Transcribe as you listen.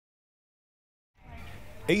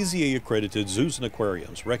AZA-accredited zoos and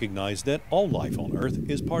aquariums recognize that all life on Earth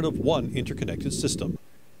is part of one interconnected system.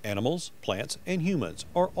 Animals, plants, and humans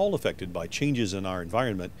are all affected by changes in our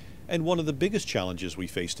environment, and one of the biggest challenges we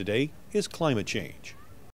face today is climate change.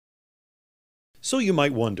 So you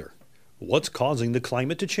might wonder, what's causing the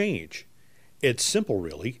climate to change? It's simple,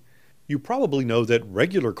 really. You probably know that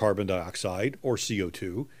regular carbon dioxide, or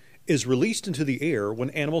CO2, is released into the air when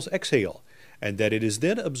animals exhale, and that it is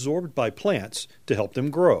then absorbed by plants to help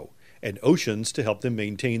them grow, and oceans to help them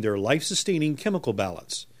maintain their life-sustaining chemical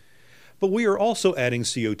balance. But we are also adding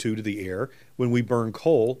CO2 to the air when we burn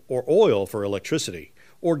coal or oil for electricity,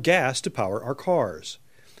 or gas to power our cars.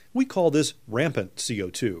 We call this rampant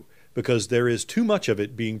CO2 because there is too much of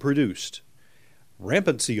it being produced.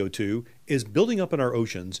 Rampant CO2 is building up in our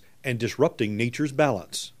oceans and disrupting nature's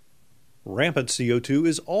balance. Rampant CO2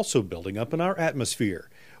 is also building up in our atmosphere,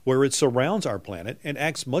 where it surrounds our planet and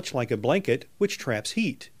acts much like a blanket which traps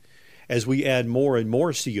heat. As we add more and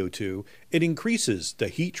more CO2, it increases the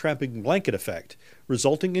heat-trapping blanket effect,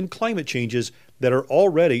 resulting in climate changes that are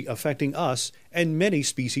already affecting us and many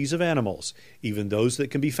species of animals, even those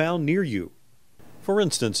that can be found near you. For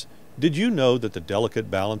instance, did you know that the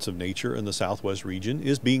delicate balance of nature in the Southwest region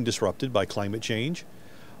is being disrupted by climate change?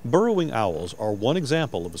 Burrowing owls are one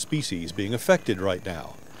example of a species being affected right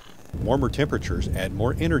now. Warmer temperatures add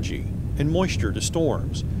more energy and moisture to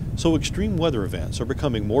storms, so extreme weather events are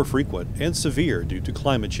becoming more frequent and severe due to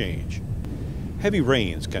climate change. Heavy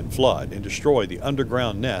rains can flood and destroy the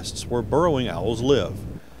underground nests where burrowing owls live.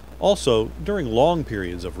 Also, during long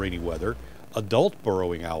periods of rainy weather, adult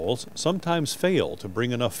burrowing owls sometimes fail to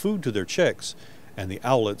bring enough food to their chicks, and the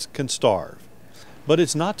owlets can starve. But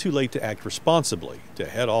it's not too late to act responsibly to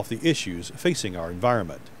head off the issues facing our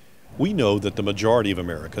environment. We know that the majority of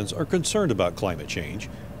Americans are concerned about climate change,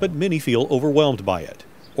 but many feel overwhelmed by it,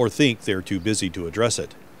 or think they're too busy to address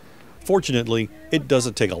it. Fortunately, it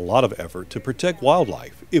doesn't take a lot of effort to protect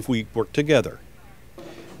wildlife if we work together.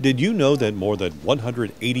 Did you know that more than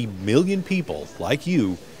 180 million people, like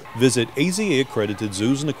you, visit AZA-accredited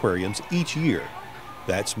zoos and aquariums each year?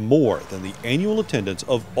 That's more than the annual attendance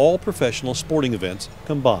of all professional sporting events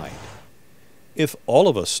combined. If all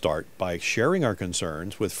of us start by sharing our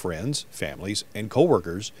concerns with friends, families, and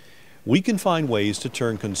coworkers, we can find ways to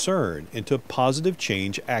turn concern into positive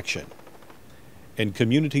change action. In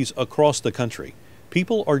communities across the country,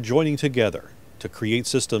 people are joining together to create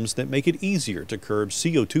systems that make it easier to curb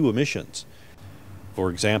CO2 emissions. For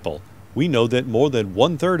example, we know that more than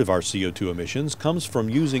 1/3 of our CO2 emissions comes from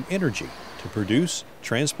using energy to produce,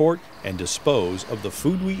 transport, and dispose of the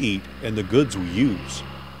food we eat and the goods we use.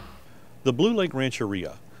 The Blue Lake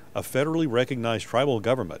Rancheria, a federally recognized tribal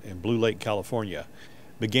government in Blue Lake, California,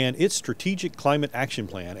 began its Strategic Climate Action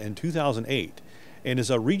Plan in 2008 and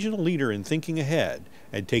is a regional leader in thinking ahead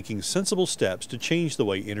and taking sensible steps to change the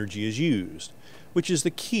way energy is used, which is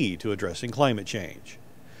the key to addressing climate change.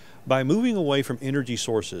 By moving away from energy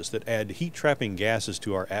sources that add heat-trapping gases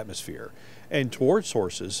to our atmosphere and toward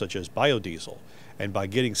sources such as biodiesel, and by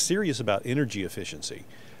getting serious about energy efficiency,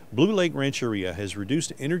 Blue Lake Rancheria has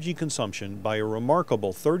reduced energy consumption by a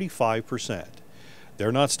remarkable 35%.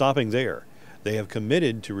 They're not stopping there. They have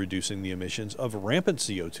committed to reducing the emissions of rampant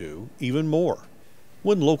CO2 even more.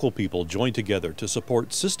 When local people join together to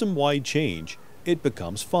support system-wide change, it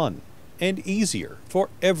becomes fun and easier for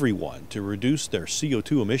everyone to reduce their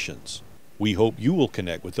CO2 emissions. We hope you will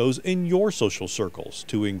connect with those in your social circles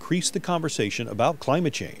to increase the conversation about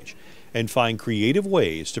climate change and find creative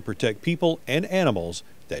ways to protect people and animals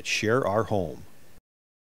that share our home.